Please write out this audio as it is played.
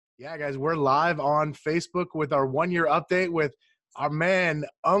Yeah, guys, we're live on Facebook with our 1 year update with our man,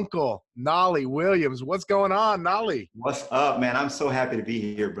 Uncle Nolly Williams. What's going on, Nolly? What's up, man? I'm so happy to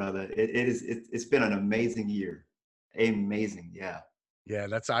be here, brother. It's been an amazing year. Amazing, yeah. Yeah,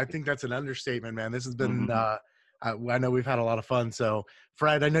 I think that's an understatement, man. This has been, hmm I know we've had a lot of fun. So,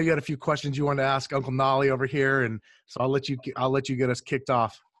 Fred, I know you had a few questions you wanted to ask Uncle Nolly over here, and so I'll let you get us kicked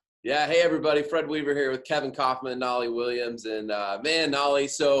off. Yeah, hey everybody, Fred Weaver here with Kevin Kaufman and Nolly Williams. And man, Nolly,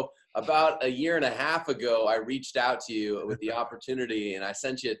 so about a year and a half ago, I reached out to you with the opportunity and I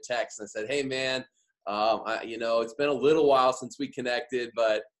sent you a text and I said, hey man, it's been a little while since we connected,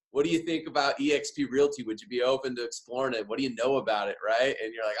 but what do you think about eXp Realty? Would you be open to exploring it? What do you know about it, right?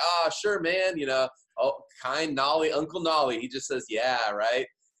 And you're like, oh, sure, man, kind Nolly, Uncle Nolly. He just says, yeah, right?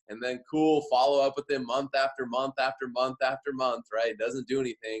 And then cool, follow up with him month after month after month after month, right? Doesn't do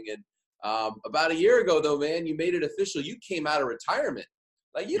anything. And about a year ago, though, man, you made it official. You came out of retirement.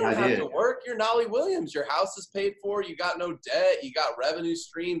 Like, you don't have to work. You're Nolly Williams. Your house is paid for. You got no debt. You got revenue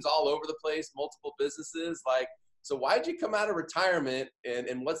streams all over the place, multiple businesses. Like, so why'd you come out of retirement?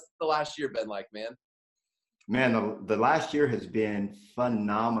 And what's the last year been like, man? Man, the last year has been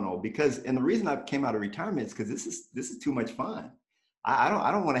phenomenal and the reason I came out of retirement is because this is too much fun. I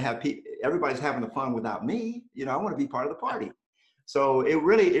don't want to have everybody's having the fun without me. I want to be part of the party. So it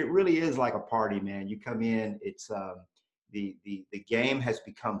really is like a party, man. You come in, it's the game has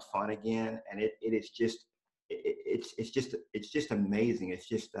become fun again, and it's just amazing. It's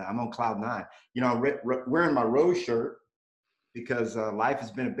just I'm on cloud nine. I'm wearing my rose shirt because life has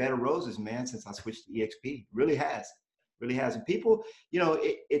been a bed of roses, man, since I switched to EXP. Really has. And people,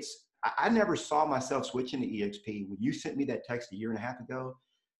 I never saw myself switching to EXP. When you sent me that text a year and a half ago,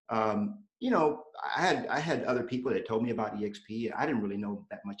 I had other people that told me about EXP. I didn't really know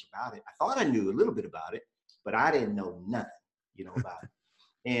that much about it. I thought I knew a little bit about it, but I didn't know nothing, about it.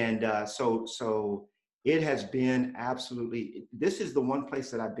 And so it has been absolutely, this is the one place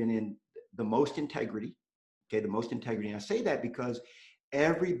that I've been in the most integrity. Okay, the most integrity. And I say that because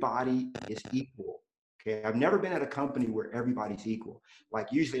everybody is equal. Okay, I've never been at a company where everybody's equal. Like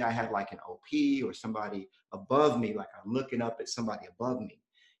usually I have like an OP or somebody above me, like I'm looking up at somebody above me.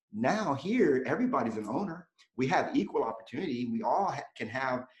 Now here, everybody's an owner. We have equal opportunity. We all can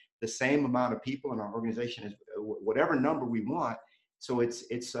have the same amount of people in our organization as whatever number we want. So it's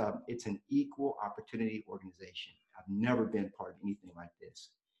an equal opportunity organization. I've never been part of anything like this.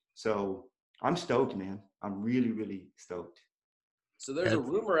 So I'm stoked, man. I'm really, really stoked. So there's a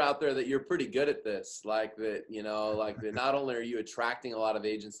rumor out there that you're pretty good at this, like that, not only are you attracting a lot of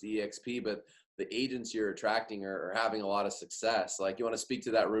agents to EXP, but the agents you're attracting are having a lot of success. Like, you want to speak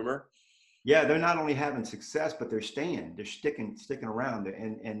to that rumor? Yeah, they're not only having success, but they're sticking around.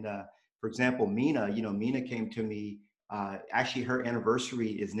 And for example, Mina came to me. Actually, her anniversary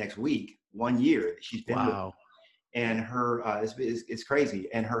is next week. 1 year she's been with me. And her it's crazy.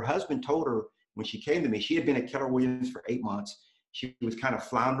 And her husband told her when she came to me, she had been at Keller Williams for 8 months. She was kind of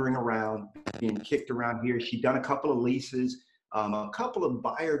floundering around, being kicked around here. She'd done a couple of leases, a couple of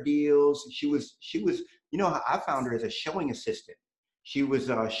buyer deals. She was, I found her as a showing assistant. She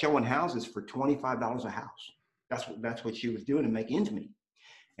was showing houses for $25 a house. That's what she was doing to make ends meet.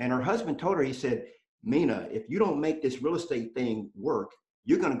 And her husband told her, he said, Mina, if you don't make this real estate thing work,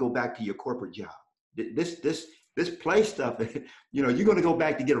 you're going to go back to your corporate job. This play stuff, you're going to go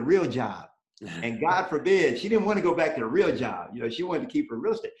back to get a real job. And God forbid, she didn't want to go back to the real job. She wanted to keep her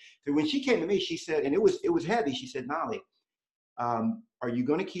real estate. So when she came to me, she said, and it was heavy. She said, Nolly, are you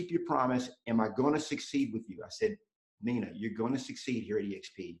going to keep your promise? Am I going to succeed with you? I said, Mina, you're going to succeed here at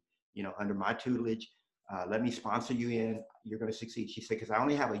EXP, under my tutelage. Let me sponsor you in. You're going to succeed. She said, because I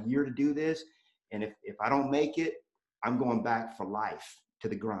only have a year to do this. And if I don't make it, I'm going back for life to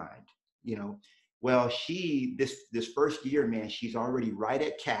the grind, Well, this first year, man, she's already right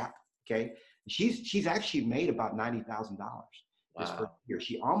at cap. Okay. She's actually made about $90,000 this first year.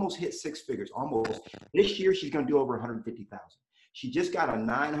 She almost hit six figures, almost. This year, she's going to do over $150,000. She just got a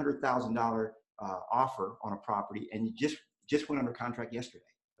 $900,000 offer on a property and just went under contract yesterday.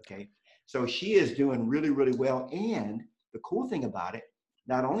 Okay. So she is doing really, really well. And the cool thing about it,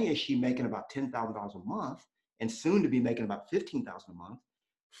 not only is she making about $10,000 a month and soon to be making about $15,000 a month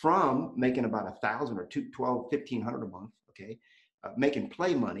from making about $1,000 or $1,200, $1,500 a month. Okay. Making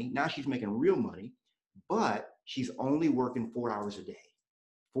play money. Now she's making real money, but she's only working 4 hours a day,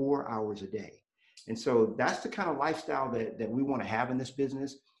 4 hours a day. And so that's the kind of lifestyle that we want to have in this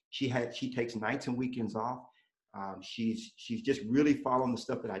business. She takes nights and weekends off. She's just really following the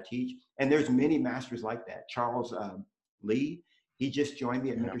stuff that I teach. And there's many masters like that. Charles Lee, he just joined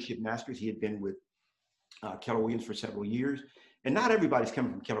me at Mentorship Masters. He had been with Keller Williams for several years. and not everybody's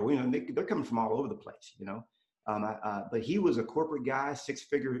coming from Keller Williams. They're coming from all over the place, you know. But he was a corporate guy,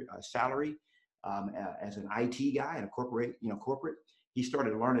 six-figure salary, as an IT guy and a corporate. He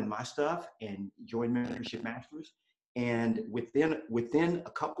started learning my stuff and joined Mentorship Masters. And within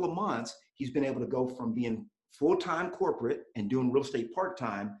a couple of months, he's been able to go from being full-time corporate and doing real estate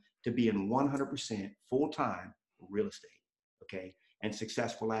part-time to being 100% full-time real estate. Okay. And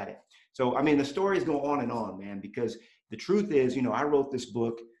successful at it. So, I mean, the stories go on and on, man, because the truth is, you know, I wrote this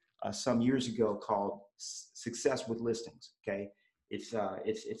book some years ago called Success with Listings. Okay. It's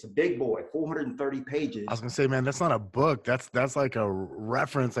a big boy, 430 pages. I was gonna say, man, that's not a book. That's like a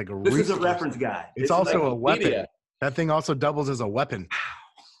reference, like a This resource. is a reference guide. It's This also like a weapon. That thing also doubles as a weapon.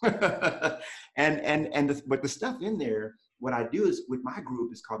 but the stuff in there, what I do is with my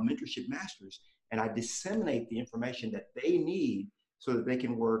group is called Mentorship Masters, and I disseminate the information that they need so that they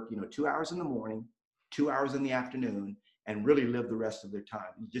can work, you know, 2 hours in the morning, 2 hours in the afternoon, and really live the rest of their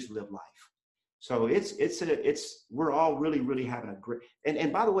time. Just live life. So we're all really having a great,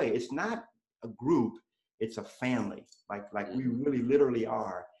 and by the way, it's not a group, it's a family. Like we really literally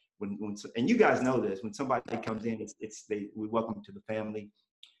are. And you guys know this, when somebody comes in, we welcome them to the family.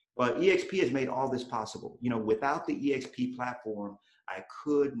 But EXP has made all this possible. You know, without the EXP platform, I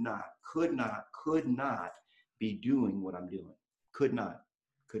could not be doing what I'm doing. Could not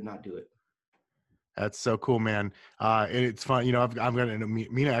do it. That's so cool, man. And it's fun. You know, I'm going to,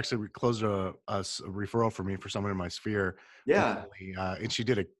 Mina actually closed a referral for me for someone in my sphere. Yeah. And she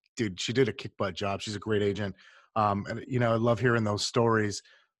did a kick butt job. She's a great agent. And, you know, I love hearing those stories.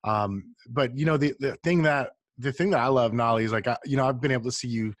 But you know, the thing that I love, Nolly, is like, you know, I've been able to see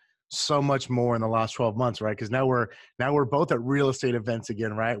you so much more in the last 12 months, right? Because now we're both at real estate events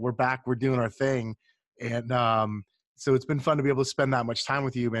again, right? We're back, we're doing our thing. And so it's been fun to be able to spend that much time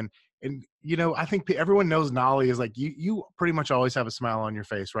with you, man. And, you know, I think everyone knows Nolly is like, you pretty much always have a smile on your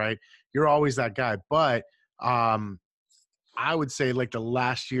face, right? You're always that guy. But I would say like the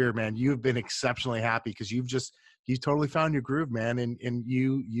last year, man, you've been exceptionally happy because you've totally found your groove, man. And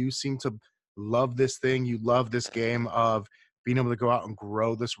you seem to love this thing. You love this game of being able to go out and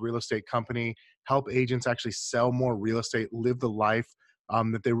grow this real estate company, help agents actually sell more real estate, live the life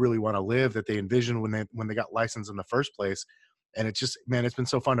that they really want to live, that they envisioned when they got licensed in the first place. And it's just, man, it's been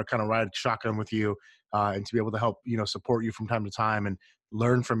so fun to kind of ride shotgun with you and to be able to help, you know, support you from time to time and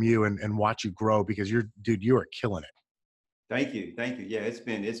learn from you and watch you grow because you are killing it. Thank you. Yeah, it's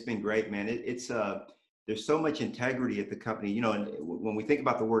been great, man. There's so much integrity at the company, you know, and when we think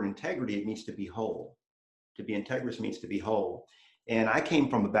about the word integrity, it means to be whole. To be integrous means to be whole. And I came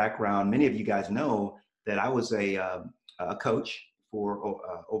from a background, many of you guys know that I was a coach for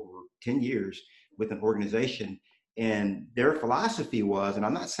over 10 years with an organization. And their philosophy was, and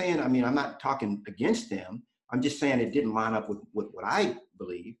I'm not talking against them. I'm just saying it didn't line up with what I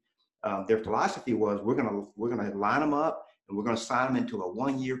believe. Their philosophy was, we're gonna line them up and we're gonna sign them into a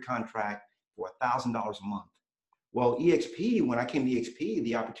 1-year contract for $1,000 a month. Well, EXP, when I came to EXP,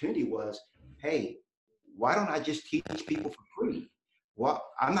 the opportunity was, hey, why don't I just teach people for free? Well,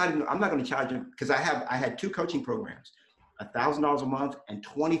 I'm not going to charge them, because I had 2 coaching programs, $1,000 a month and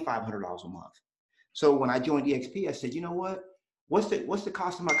 $2,500 a month. So when I joined EXP, I said, you know what? What's the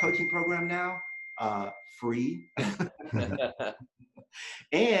cost of my coaching program now? Free.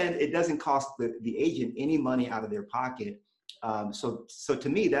 And it doesn't cost the agent any money out of their pocket. So to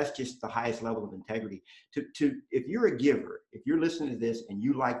me, that's just the highest level of integrity. If you're a giver, if you're listening to this and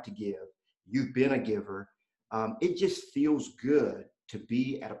you like to give, you've been a giver, it just feels good to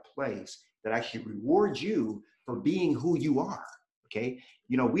be at a place that actually rewards you for being who you are. Okay.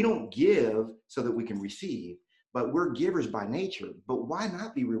 You know, we don't give so that we can receive, but we're givers by nature. But why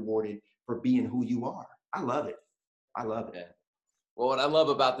not be rewarded for being who you are? I love it. Yeah. Well, what I love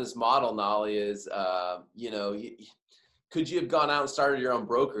about this model, Nolly, is, you know, could you have gone out and started your own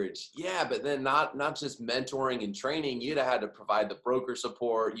brokerage? Yeah, but then not just mentoring and training. You'd have had to provide the broker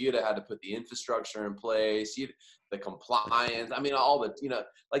support. You'd have had to put the infrastructure in place. The compliance. I mean, all the, you know,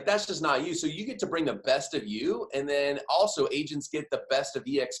 like that's just not you. So you get to bring the best of you. And then also agents get the best of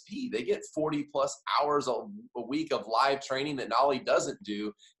EXP. They get 40 plus hours a week of live training that Nolly doesn't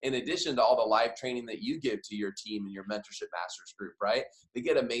do, in addition to all the live training that you give to your team and your Mentorship Masters group, right? They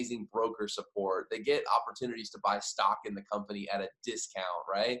get amazing broker support. They get opportunities to buy stock in the company at a discount,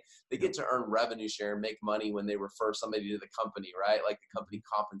 right? They get to earn revenue share and make money when they refer somebody to the company, right? Like the company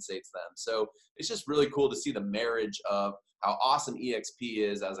compensates them. So it's just really cool to see the marriage of how awesome EXP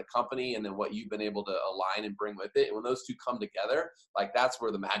is as a company, and then what you've been able to align and bring with it. And when those two come together, like that's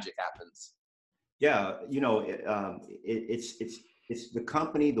where the magic happens. Yeah, you know, it's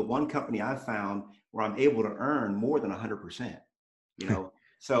the one company I've found where I'm able to earn more than 100%. you know.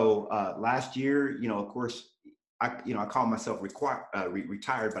 So last year, you know, of course, I call myself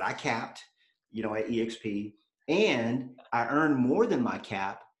retired, but I capped, you know, at EXP, and I earned more than my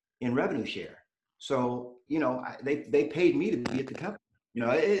cap in revenue share. So, you know, they paid me to be at the company. You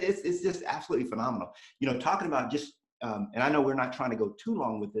know, it's just absolutely phenomenal. You know, talking about just, and I know we're not trying to go too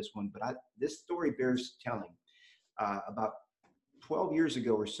long with this one, but this story bears telling. About 12 years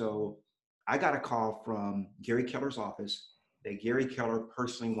ago or so, I got a call from Gary Keller's office that Gary Keller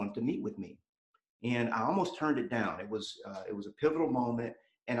personally wanted to meet with me. And I almost turned it down. It was a pivotal moment.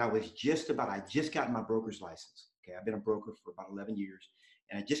 And I just got my broker's license. Okay. I've been a broker for about 11 years,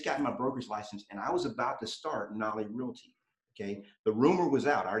 and I just got my broker's license, and I was about to start Nolly Realty. Okay. The rumor was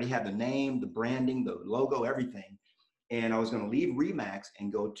out. I already had the name, the branding, the logo, everything. And I was going to leave Remax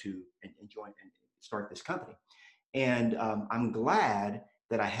and go to and join and start this company. And I'm glad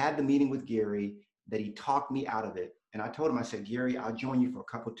that I had the meeting with Gary, that he talked me out of it. And I told him, I said, Gary, I'll join you for a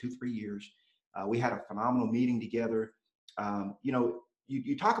couple, 2-3 years. We had a phenomenal meeting together. You know,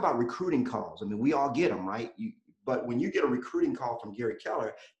 you talk about recruiting calls. I mean, we all get them, right? But when you get a recruiting call from Gary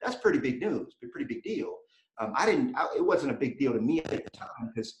Keller, that's pretty big news, pretty big deal. It wasn't a big deal to me at the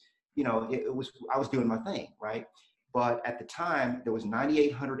time because, you know, I was doing my thing, right? But at the time, there was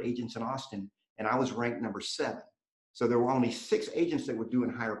 9,800 agents in Austin, and I was ranked number 7. So there were only 6 agents that were doing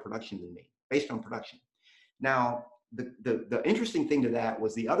higher production than me, based on production. Now, the interesting thing to that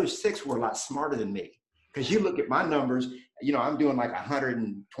was the other 6 were a lot smarter than me. Because you look at my numbers, you know, I'm doing like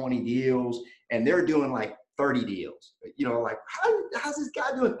 120 deals, and they're doing like 30 deals. You know, like how's this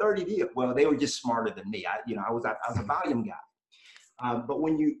guy doing 30 deals? Well, they were just smarter than me. I was a volume guy. But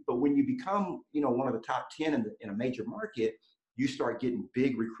when you become, you know, one of the top 10 in a major market, you start getting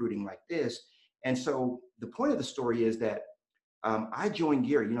big recruiting like this. And so the point of the story is that I joined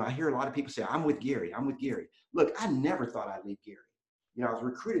Gary. You know, I hear a lot of people say, I'm with Gary. Look, I never thought I'd leave Gary. You know, I was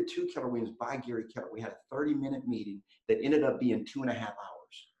recruited to Keller Williams by Gary Keller. We had a 30-minute meeting that ended up being 2.5 hours.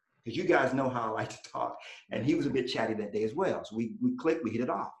 Because you guys know how I like to talk. And he was a bit chatty that day as well. So we clicked, we hit it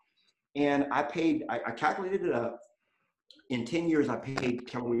off. And I calculated it up. In 10 years, I paid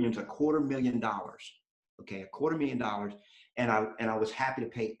Keller Williams $250,000. Okay, $250,000. And I was happy to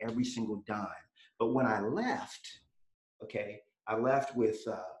pay every single dime. But when I left, okay, I left with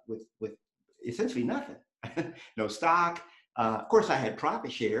essentially nothing. No stock. Of course, I had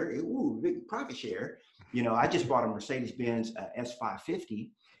profit share. Ooh, big profit share. You know, I just bought a Mercedes-Benz S550,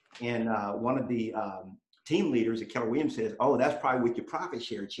 and one of the team leaders at Keller Williams says, "Oh, that's probably with your profit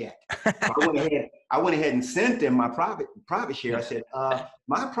share check." So I went ahead and sent them my profit share. I said,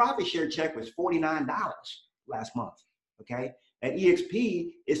 my profit share check was $49 last month. Okay, at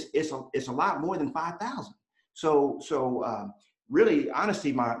EXP, it's a lot more than 5,000. So really,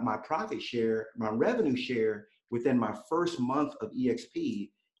 honestly, my profit share, my revenue share within my first month of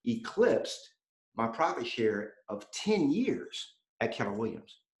EXP eclipsed my profit share of 10 years at Keller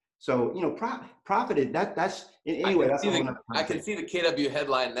Williams. So, you know, profited that's anyway. I can see the KW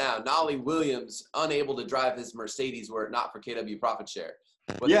headline now. Nolly Williams unable to drive his Mercedes were it not for KW profit share.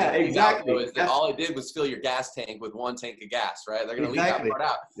 Yeah, exactly. Is that all it did was fill your gas tank with 1 tank of gas, right? They're going to leave that part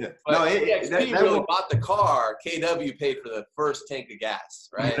out. Yeah. But no, EXP really bought the car. KW paid for the first tank of gas,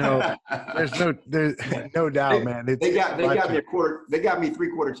 right? No, there's no doubt, man. They got me a quarter. They got me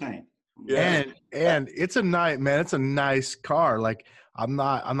 3/4 tank. Yeah. And it's a nice, man. It's a nice car. Like I'm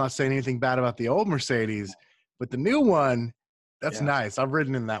not saying anything bad about the old Mercedes, but the new one, that's nice. I've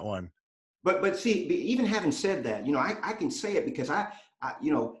ridden in that one. But see, even having said that, you know, I can say it because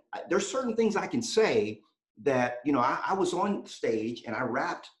there's certain things I can say that, you know, I was on stage and I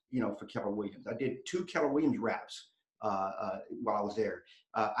rapped, you know, for Keller Williams. I did 2 Keller Williams raps while I was there.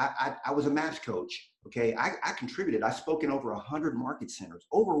 I was a maps coach. Okay. I contributed. I spoke in over 100 market centers,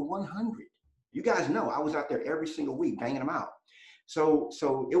 over 100. You guys know I was out there every single week banging them out. So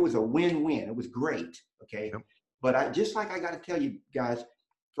it was a win-win. It was great. Okay. Yep. But I got to tell you guys,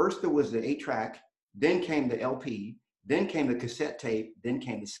 first there was the 8-track, then came the LP, then came the cassette tape, then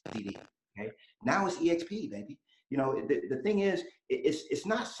came the CD. Okay. Now it's EXP, baby. You know, the thing is, it's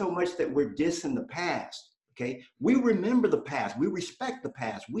not so much that we're dissing the past. Okay. We remember the past. We respect the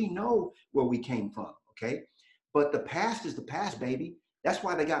past. We know where we came from. Okay. But the past is the past, baby. That's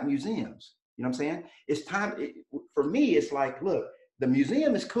why they got museums. You know what I'm saying? It's time. For me, it's like, look, the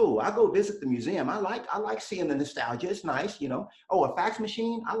museum is cool. I go visit the museum. I like seeing the nostalgia. It's nice, you know. Oh, a fax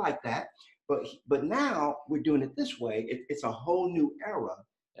machine. I like that. But now we're doing it this way. It's a whole new era.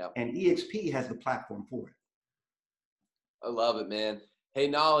 Yep. And EXP has the platform for it. I love it, man. Hey,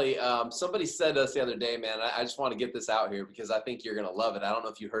 Nolly, somebody said to us the other day, man, I just want to get this out here because I think you're going to love it. I don't know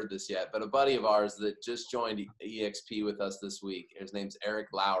if you heard this yet, but a buddy of ours that just joined EXP with us this week, his name's Eric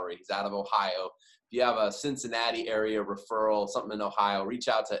Lowry. He's out of Ohio. If you have a Cincinnati area referral, something in Ohio, reach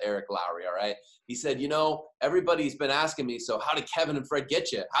out to Eric Lowry, all right? He said, everybody's been asking me, so how did Kevin and Fred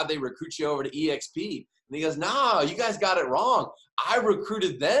get you? How'd they recruit you over to EXP? And he goes, no, you guys got it wrong. I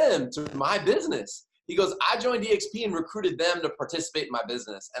recruited them to my business. He goes, I joined EXP and recruited them to participate in my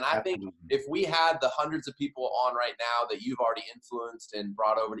business. And I think if we had the hundreds of people on right now that you've already influenced and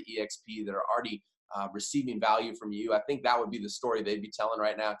brought over to EXP that are already receiving value from you, I think that would be the story they'd be telling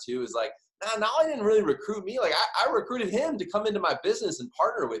right now too, is like, Nolly didn't really recruit me. Like I recruited him to come into my business and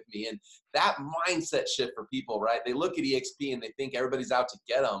partner with me. And that mindset shift for people, right? They look at EXP and they think everybody's out to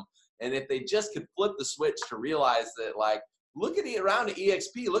get them. And if they just could flip the switch to realize that, like, look at around at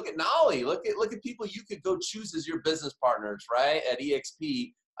EXP, look at Nolly, look at people you could go choose as your business partners, right? At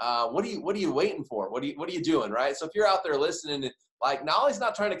EXP, what are you waiting for? What are you doing, right? So if you're out there listening, like, Nolly's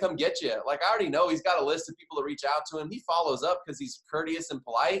not trying to come get you. Like, I already know he's got a list of people to reach out to him. He follows up because he's courteous and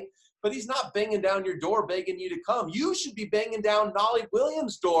polite, but he's not banging down your door begging you to come. You should be banging down Nolly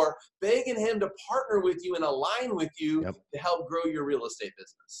Williams' door, begging him to partner with you and align with you to help grow your real estate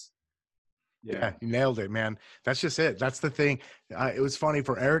business. Yeah, you nailed it, man. That's just it. That's the thing. It was funny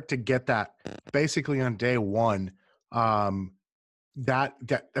for Eric to get that basically on day one.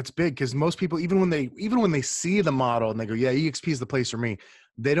 That's big because most people, even when they see the model and they go, yeah, EXP is the place for me,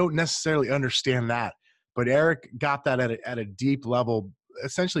 they don't necessarily understand that. But Eric got that at a deep level,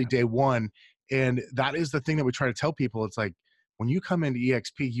 essentially day one. And that is the thing that we try to tell people. It's like, when you come into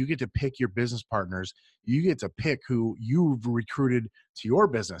EXP, you get to pick your business partners. You get to pick who you've recruited to your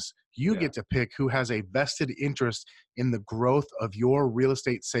business. You get to pick who has a vested interest in the growth of your real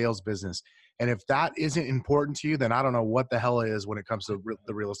estate sales business. And if that isn't important to you, then I don't know what the hell it is when it comes to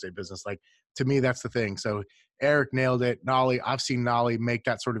the real estate business. Like, to me, that's the thing. So Eric nailed it. Nolly, I've seen Nolly make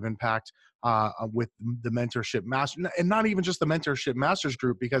that sort of impact with the mentorship master, and not even just the mentorship masters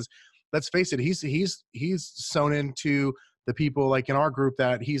group, because let's face it, he's sewn into the people like in our group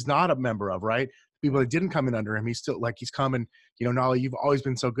that he's not a member of, right? People that didn't come in under him, he's still like, he's coming, Nolly, you've always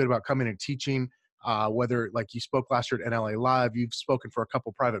been so good about coming and teaching, whether like you spoke last year at NLA Live, you've spoken for a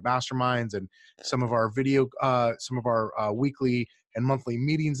couple private masterminds and some of our video, some of our weekly and monthly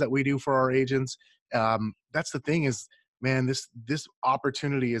meetings that we do for our agents. That's the thing is, man, this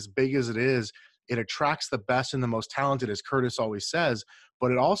opportunity, as big as it is, it attracts the best and the most talented, as Curtis always says,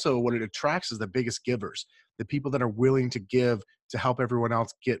 but what it attracts is the biggest givers, the people that are willing to give to help everyone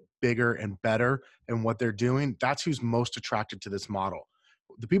else get bigger and better in what they're doing. That's who's most attracted to this model.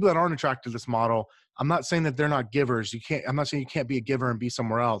 The people that aren't attracted to this model, I'm not saying that they're not givers. I'm not saying you can't be a giver and be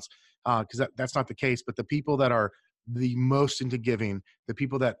somewhere else, because that's not the case. But the people that are the most into giving, the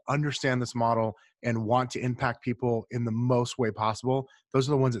people that understand this model and want to impact people in the most way possible, those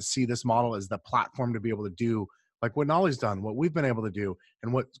are the ones that see this model as the platform to be able to do like what Nolly's done, what we've been able to do,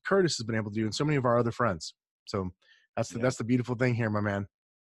 and what Curtis has been able to do, and so many of our other friends. So that's the beautiful thing here, my man.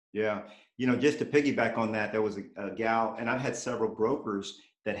 Yeah. Just to piggyback on that, there was a gal, and I've had several brokers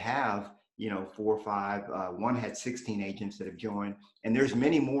that have, 4 or 5, one had 16 agents that have joined, and there's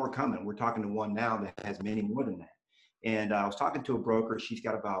many more coming. We're talking to one now that has many more than that. And I was talking to a broker. She's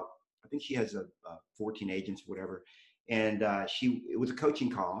got about, I think she has 14 agents, whatever. And it was a coaching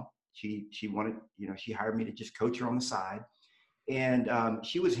call. She wanted, she hired me to just coach her on the side. And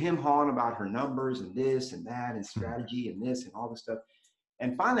she was hawing about her numbers and this and that and strategy and this and all this stuff.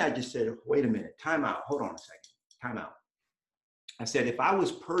 And finally, I just said, wait a minute, time out. Hold on a second, time out. I said, if I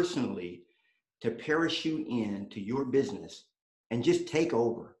was personally to parachute into your business and just take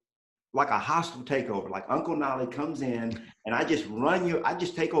over, like a hostile takeover, like Uncle Nolly comes in and I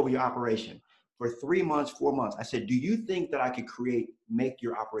just take over your operation for 3 months, 4 months. I said, do you think that I could make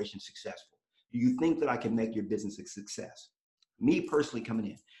your operation successful? Do you think that I can make your business a success? Me personally coming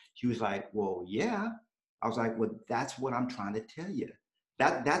in. She was like, well, yeah. I was like, well, that's what I'm trying to tell you.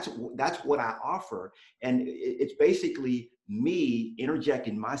 That's what I offer. And it's basically me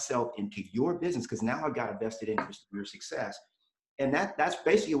interjecting myself into your business, because now I've got a vested interest in your success. And that's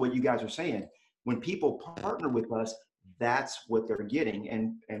basically what you guys are saying. When people partner with us, that's what they're getting.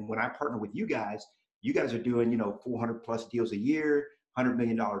 And when I partner with you guys are doing, 400 plus deals a year, $100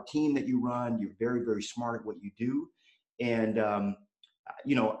 million team that you run. You're very, very smart at what you do. And,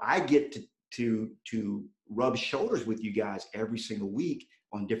 I get to rub shoulders with you guys every single week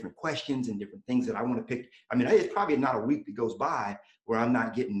on different questions and different things that I want to pick. I mean, it's probably not a week that goes by where I'm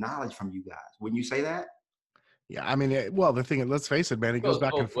not getting knowledge from you guys. Wouldn't you say that? Yeah, I mean, the thing, let's face it, man, it goes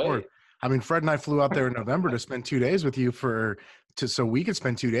back and forth. I mean, Fred and I flew out there in November to spend 2 days with you for so we could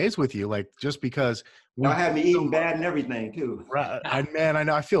spend 2 days with you, like just because Y'all we had me eating bad and everything too. right. Man, I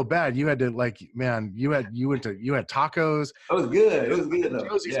know, I feel bad. You had to like, man, you had tacos. It was good. It was good though.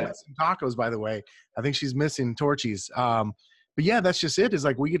 Josie's Yeah. missing tacos, by the way. I think she's missing Torchy's. But yeah, that's just it. Is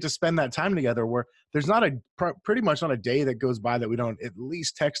like we get to spend that time together where there's not pretty much not a day that goes by that we don't at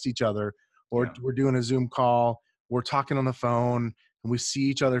least text each other, or we're doing a Zoom call, we're talking on the phone, and we see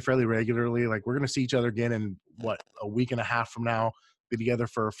each other fairly regularly. Like we're going to see each other again in a week and a half from now, be together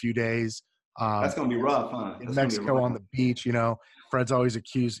for a few days. That's going to be rough, huh? In Mexico on the beach, Fred's always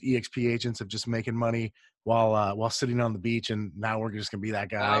accused EXP agents of just making money while sitting on the beach, and now we're just gonna be that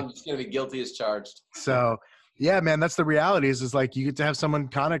guy. I'm just gonna be guilty as charged. So, yeah, man, that's the reality. Is like you get to have someone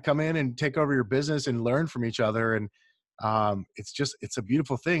kind of come in and take over your business and learn from each other, and it's a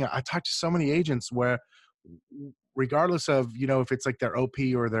beautiful thing. I talk to so many agents where, regardless of if it's like their OP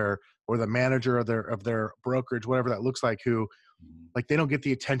or the manager of their brokerage, whatever that looks like, who like they don't get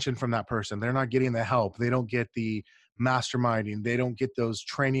the attention from that person. They're not getting the help. They don't get the masterminding. They don't get those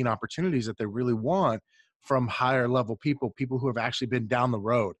training opportunities that they really want from higher level people who have actually been down the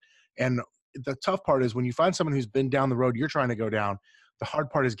road. And the tough part is when you find someone who's been down the road you're trying to go down, the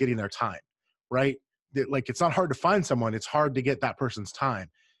hard part is getting their time, right? Like it's not hard to find someone. It's hard to get that person's time.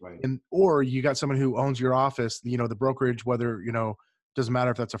 Right. Or you got someone who owns your office, the brokerage, whether, doesn't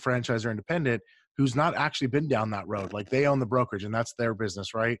matter if that's a franchise or independent, who's not actually been down that road. Like they own the brokerage and that's their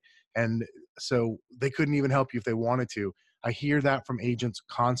business, right? And so they couldn't even help you if they wanted to. I hear that from agents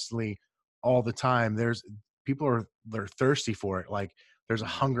constantly all the time. They're thirsty for it. Like there's a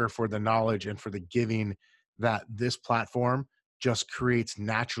hunger for the knowledge and for the giving that this platform just creates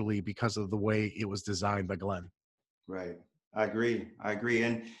naturally because of the way it was designed by Glenn. Right. I agree.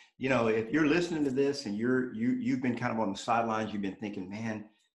 And if you're listening to this and you've been kind of on the sidelines, you've been thinking, man,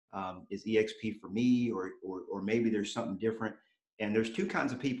 is EXP for me, or maybe there's something different. And there's two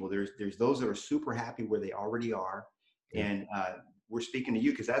kinds of people. There's those that are super happy where they already are. Yeah. And we're speaking to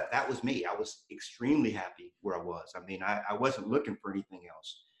you because that was me. I was extremely happy where I was. I mean, I wasn't looking for anything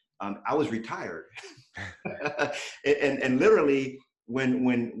else. I was retired. and literally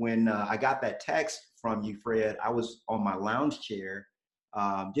when I got that text from you, Fred, I was on my lounge chair,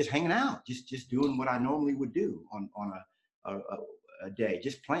 just hanging out, just doing what I normally would do on a day,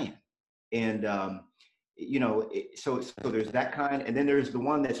 just playing. And, so there's that kind, and then there's the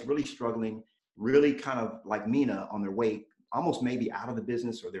one that's really struggling, really kind of like Mina on their way, almost maybe out of the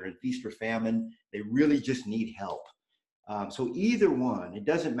business, or they're in feast or famine. They really just need help. So either one, it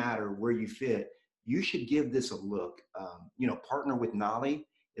doesn't matter where you fit, you should give this a look. Partner with Nolly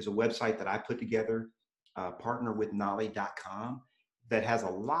is a website that I put together, partnerwithnolly.com, that has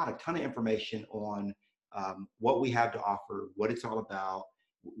a ton of information on what we have to offer, what it's all about,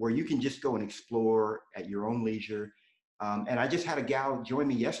 where you can just go and explore at your own leisure. And I just had a gal join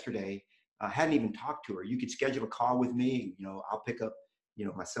me yesterday. I hadn't even talked to her. You could schedule a call with me. I'll pick up,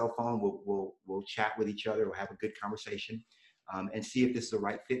 my cell phone. We'll chat with each other. We'll have a good conversation and see if this is the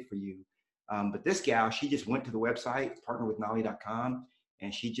right fit for you. But this gal, she just went to the website, partnerwithnolly.com,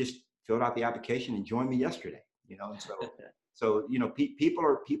 and she just filled out the application and joined me yesterday. And so people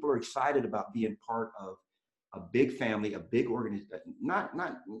are excited about being part of a big family, a big organization, not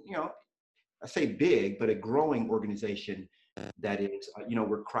I say big, but a growing organization that is,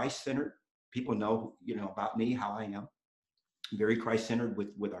 we're Christ-centered. People know, about me, how I am. Very Christ-centered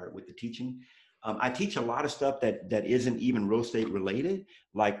with the teaching. I teach a lot of stuff that isn't even real estate related,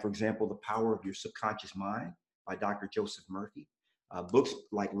 like, for example, The Power of Your Subconscious Mind by Dr. Joseph Murphy, books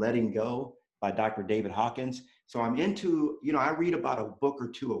like Letting Go by Dr. David Hawkins. So I'm into, I read about a book or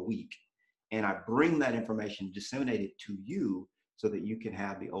two a week, and I bring that information, disseminate it to you so that you can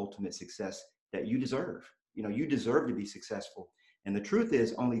have the ultimate success that you deserve. You deserve to be successful. And the truth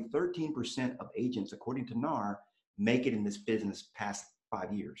is only 13% of agents, according to NAR, make it in this business past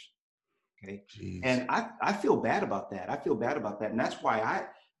 5 years. Okay. Jeez. And I feel bad about that. And that's why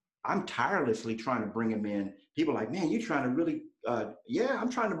I'm tirelessly trying to bring them in. People are like, man, you're trying to really, I'm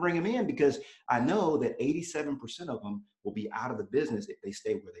trying to bring them in because I know that 87% of them will be out of the business if they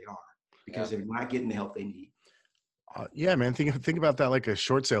stay where they are because they're not getting the help they need. Yeah, man. Think about that like a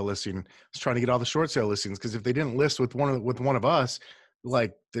short sale listing. I was trying to get all the short sale listings because if they didn't list with one of us,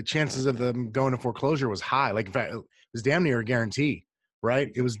 like the chances of them going to foreclosure was high. Like in fact, it was damn near a guarantee, right?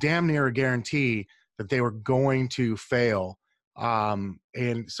 It was damn near a guarantee that they were going to fail. And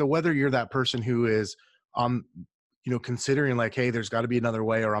so whether you're that person who is, considering like, hey, there's got to be another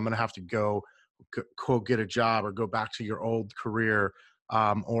way, or I'm going to have to go, quote, get a job or go back to your old career.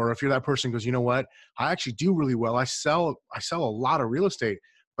 Or if you're that person who goes, you know what, I actually do really well. I sell a lot of real estate,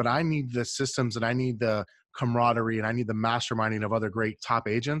 but I need the systems and I need the camaraderie and I need the masterminding of other great top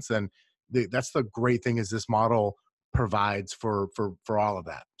agents. And that's the great thing is this model provides for all of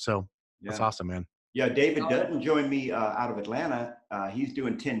that. So that's Yeah. awesome, man. Yeah, David Dutton joined me out of Atlanta. He's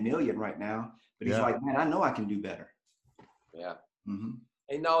doing 10 million right now, but he's like, man, I know I can do better. Yeah. Mm-hmm.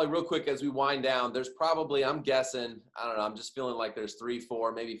 Hey, Nolly, real quick as we wind down, there's probably, I'm guessing, I don't know, I'm just feeling like there's 3,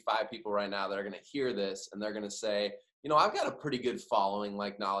 4, maybe 5 people right now that are going to hear this and they're going to say, you know, I've got a pretty good following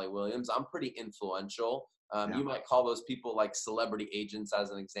like Nolly Williams. I'm pretty influential. You might call those people like celebrity agents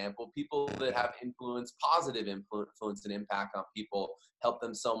as an example, people that have influence, positive influence and impact on people, help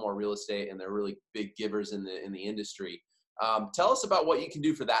them sell more real estate, and they're really big givers in the industry. Tell us about what you can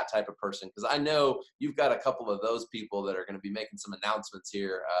do for that type of person, because I know you've got a couple of those people that are going to be making some announcements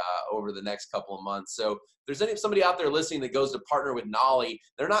here over the next couple of months. So if there's somebody out there listening that goes to partner with Nolly,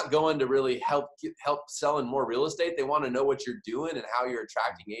 they're not going to really help selling more real estate. They want to know what you're doing and how you're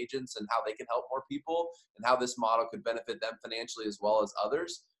attracting agents and how they can help more people and how this model could benefit them financially as well as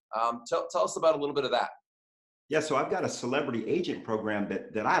others. Tell us about a little bit of that. Yeah, so I've got a celebrity agent program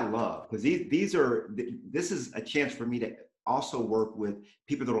that I love, because this is a chance for me to also work with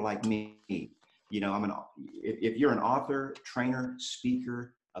people that are like me. You know, if you're an author, trainer,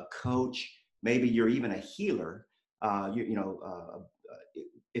 speaker, a coach, maybe you're even a healer.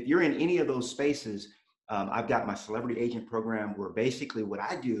 If you're in any of those spaces, I've got my celebrity agent program where basically what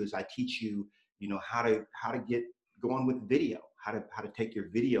I do is I teach you, you know, how to get going with video, how to take your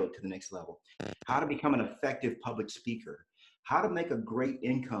video to the next level, how to become an effective public speaker, how to make a great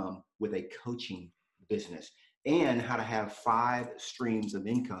income with a coaching business, and how to have 5 streams of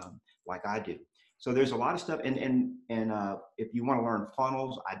income like I do. So there's a lot of stuff. And if you want to learn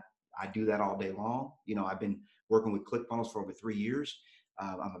funnels, I do that all day long. You know, I've been working with ClickFunnels for over 3 years.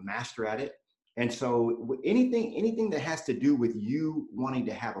 I'm a master at it. And so anything that has to do with you wanting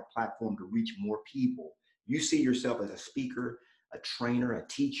to have a platform to reach more people, you see yourself as a speaker, a trainer, a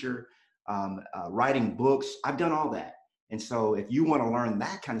teacher, writing books. I've done all that. And so if you want to learn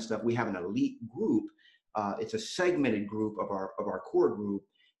that kind of stuff, we have an elite group. It's a segmented group of our core group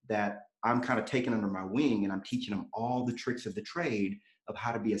that I'm kind of taking under my wing, and I'm teaching them all the tricks of the trade of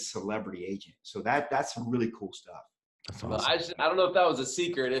how to be a celebrity agent. So that's some really cool stuff. That's awesome. Well, I don't know if that was a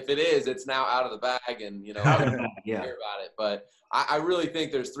secret. If it is, it's now out of the bag, and you know, I don't hear about it. But I really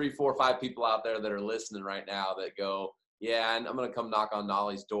think there's 3, 4, 5 people out there that are listening right now that go, yeah, and I'm going to come knock on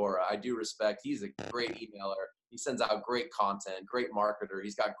Nolly's door. I do respect. He's a great emailer. He sends out great content, great marketer.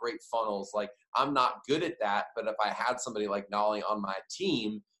 He's got great funnels. Like, I'm not good at that, but if I had somebody like Nolly on my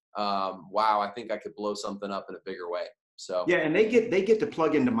team, wow, I think I could blow something up in a bigger way. So yeah, and they get to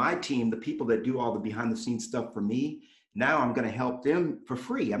plug into my team, the people that do all the behind the scenes stuff for me. Now I'm going to help them for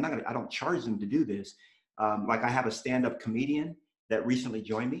free. I don't charge them to do this. Like I have a stand-up comedian that recently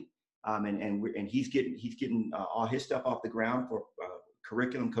joined me, and he's getting all his stuff off the ground for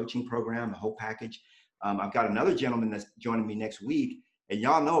curriculum, coaching program, the whole package. I've got another gentleman that's joining me next week, and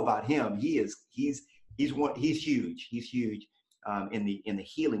y'all know about him. He's huge. He's huge in the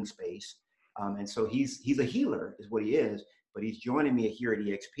healing space, and so he's a healer is what he is. But he's joining me here at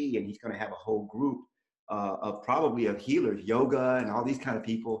EXP, and he's going to have a whole group of healers, yoga, and all these kind of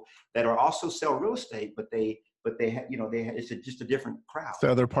people that are also sell real estate, but they it's just a different crowd. It's the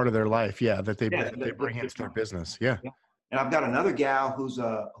other part of their life, that they bring into their business. Yeah. And I've got another gal who's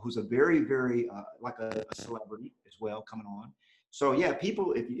a very, very like a celebrity as well coming on. So yeah,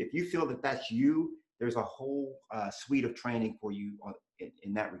 people, if you feel that that's you, there's a whole suite of training for you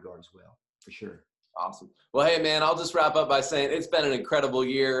in that regard as well, for sure. Awesome. Well, hey, man, I'll just wrap up by saying it's been an incredible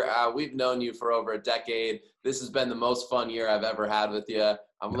year. We've known you for over a decade. This has been the most fun year I've ever had with you.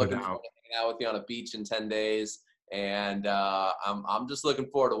 I'm looking forward to hanging out with you on a beach in 10 days. And I'm just looking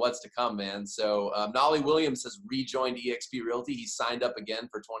forward to what's to come, man. So Nolly Williams has rejoined eXp Realty. He's signed up again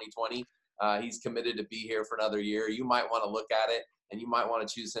for 2020. He's committed to be here for another year. You might want to look at it, and you might want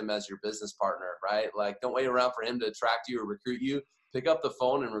to choose him as your business partner, right? Like, don't wait around for him to attract you or recruit you. Pick up the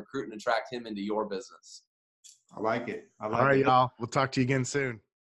phone and recruit and attract him into your business. I like it. All right, y'all. We'll talk to you again soon.